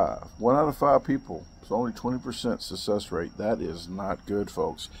 5. 1 out of 5 people. It's only 20% success rate. That is not good,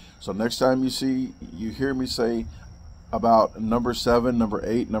 folks. So next time you hear me say about number 7, number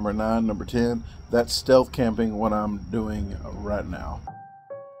 8, number 9, number 10, that's stealth camping, what I'm doing right now.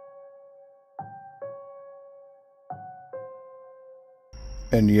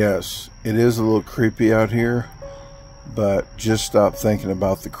 And yes, it is a little creepy out here, but just stop thinking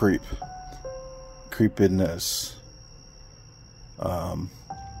about the creepiness.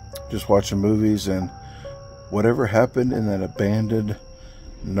 Just watching movies, and whatever happened in that abandoned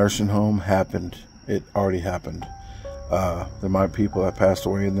nursing home happened. It already happened. There might be people that passed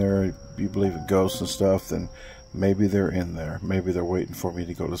away in there. If you believe in ghosts and stuff, then maybe they're in there. Maybe they're waiting for me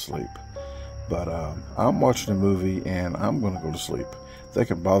to go to sleep. But I'm watching a movie, and I'm going to go to sleep. They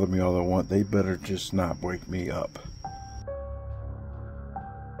can bother me all they want. They better just not wake me up.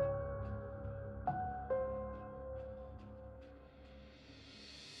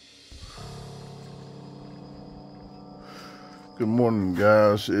 Good morning,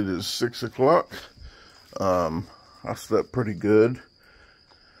 guys. It is 6 o'clock. I slept pretty good.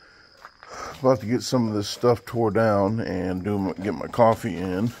 About to get some of this stuff tore down and get my coffee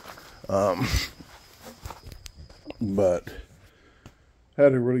in. But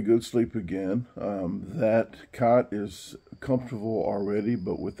had a really good sleep again. That cot is comfortable already,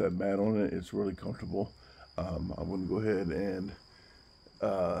 but with that mat on it, it's really comfortable. I'm going to go ahead and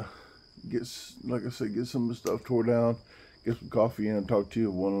get some of the stuff tore down, get some coffee in, talk to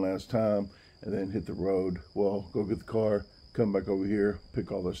you one last time, and then hit the road. Well, go get the car, come back over here, pick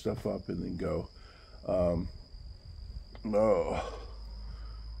all that stuff up, and then go.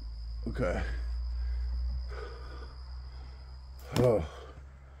 Okay.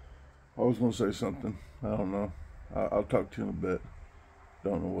 I was going to say something. I don't know. I'll talk to you in a bit.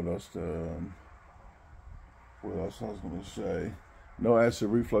 Don't know what else I was going to say. No acid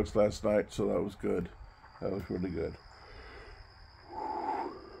reflux last night, so that was good. That was really good.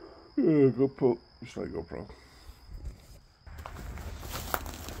 GoPro. Just like GoPro.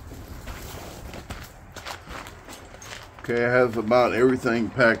 Okay, I have about everything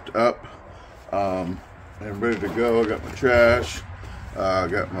packed up and ready to go. I got my trash. I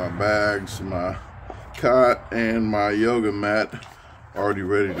got my bags, my cot, and my yoga mat already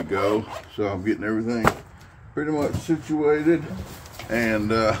ready to go. So I'm getting everything pretty much situated,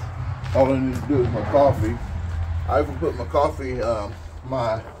 and all I need to do is my coffee. I even put my coffee,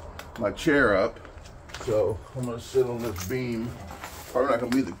 my chair up. So I'm gonna sit on this beam. Probably not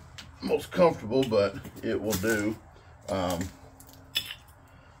gonna be the most comfortable, but it will do.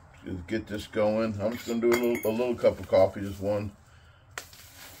 Just get this going. I'm just gonna do a little cup of coffee, just one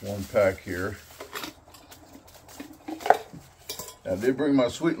pack here. I did bring my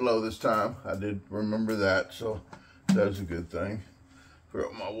sweet and low this time. I did remember that, so that's a good thing. Where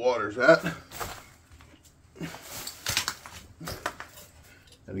my water's at.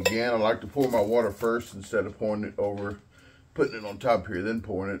 And again, I like to pour my water first instead of pouring it over, putting it on top here, then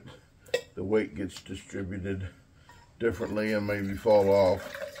pouring it. The weight gets distributed differently and maybe fall off.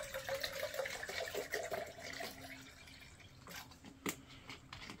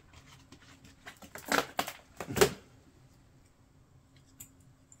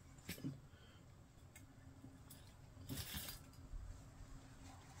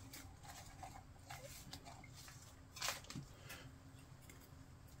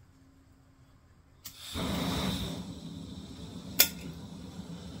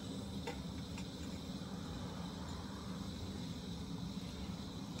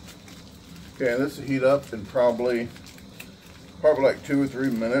 Okay, and this will heat up in probably like 2 or 3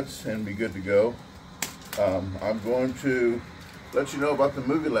 minutes and be good to go. I'm going to let you know about the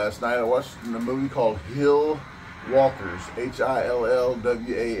movie last night. I watched a movie called Hill Walkers,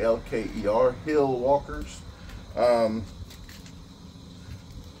 Hillwalker, Hill Walkers.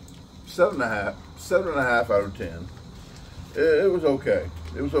 7.5 out of 10. It was okay.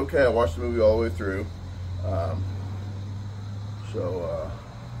 It was okay. I watched the movie all the way through.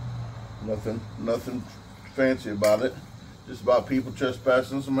 Nothing fancy about it. Just about people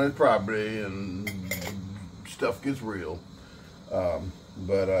trespassing somebody's property and stuff gets real.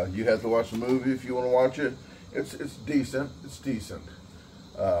 But you have to watch the movie if you want to watch it. It's decent. It's decent.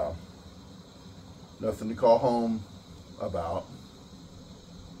 Nothing to call home about.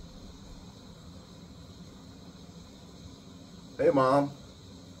 Hey, Mom.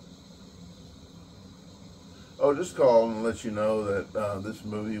 Oh, just call and let you know that this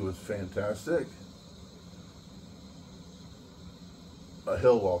movie was fantastic. A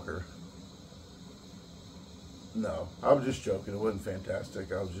Hill Walker. No, I was just joking. It wasn't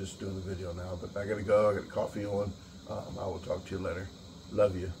fantastic. I was just doing the video now, but I gotta go. I got coffee on. I will talk to you later.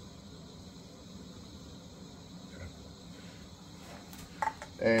 Love you.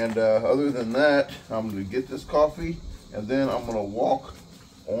 And other than that, I'm gonna get this coffee, and then I'm gonna walk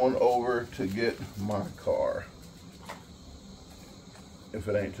on over to get my car, if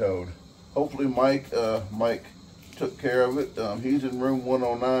it ain't towed. Hopefully Mike took care of it. He's in room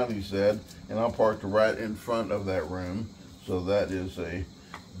 109, he said, and I'm parked right in front of that room, so that is a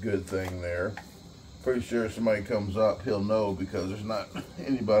good thing there. Pretty sure if somebody comes up, he'll know, because there's not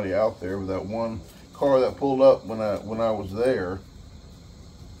anybody out there. With that one car that pulled up when I was there.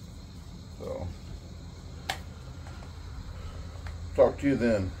 So talk to you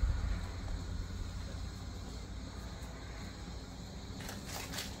then.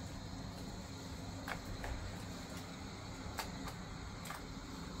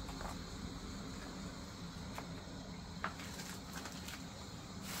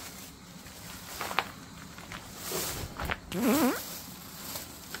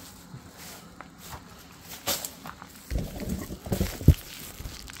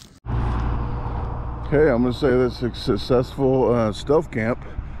 Okay, I'm gonna say that's a successful stealth camp.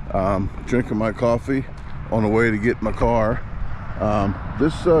 Drinking my coffee on the way to get my car.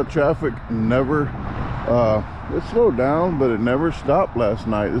 This traffic never, it slowed down, but it never stopped last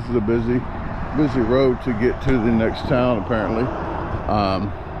night. This is a busy road to get to the next town, apparently.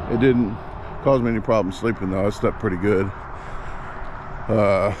 It didn't cause me any problem sleeping though. I slept pretty good.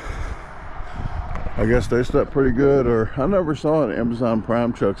 I guess they slept pretty good, or I never saw an Amazon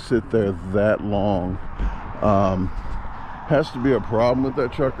Prime truck sit there that long. Has to be a problem with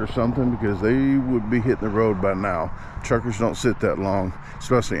that truck or something, because they would be hitting the road by now. Truckers don't sit that long,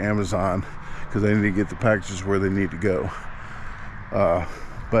 especially Amazon, because they need to get the packages where they need to go.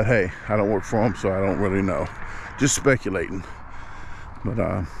 But hey, I don't work for them, so I don't really know. Just speculating. But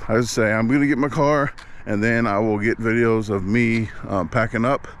as I say, I'm gonna get my car, and then I will get videos of me packing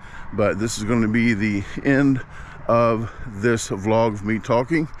up. But this is going to be the end of this vlog of me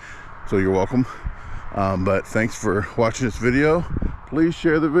talking, so you're welcome. But thanks for watching this video. Please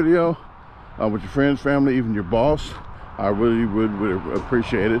share the video with your friends, family, even your boss. I really would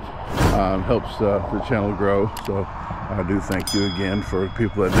appreciate it. Helps the channel grow. So I do thank you again. For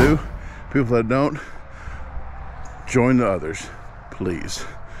people that do, people that don't, join the others, please.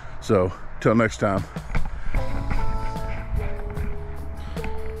 So till next time.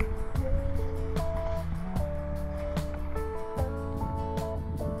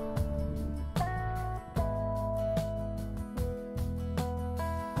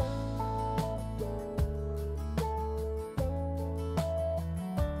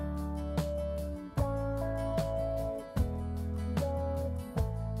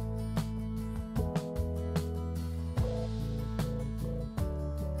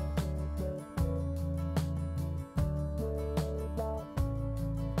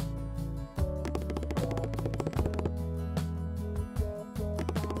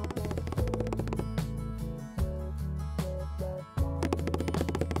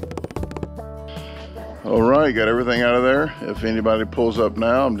 All right, got everything out of there. If anybody pulls up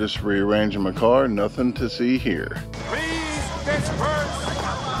now, I'm just rearranging my car. Nothing to see here. Please disperse.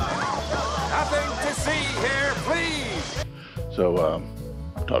 Nothing to see here, please. So,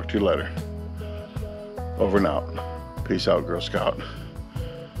 talk to you later. Over and out. Peace out, Girl Scout.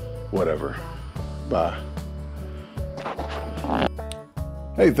 Whatever. Bye.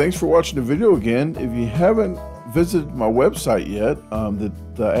 Hey, thanks for watching the video again. If you haven't visited my website yet,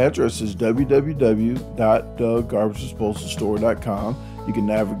 the address is www.douggarbageDisposalStore.com. You can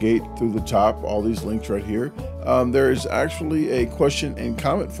navigate through the top, all these links right here. There is actually a question and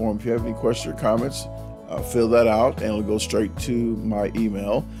comment form. If you have any questions or comments, fill that out and it'll go straight to my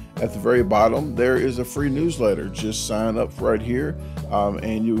email. At the very bottom, there is a free newsletter. Just sign up right here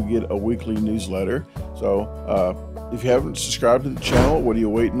and you will get a weekly newsletter. So if you haven't subscribed to the channel, what are you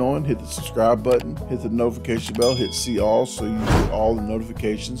waiting on? Hit the subscribe button, hit the notification bell, hit see all so you get all the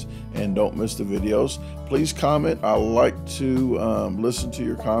notifications and don't miss the videos. Please comment. I like to listen to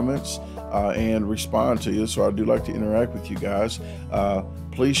your comments and respond to you, so I do like to interact with you guys.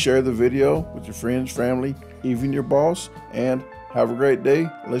 Please share the video with your friends, family, even your boss, and have a great day.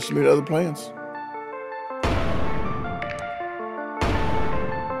 Let's meet other plans.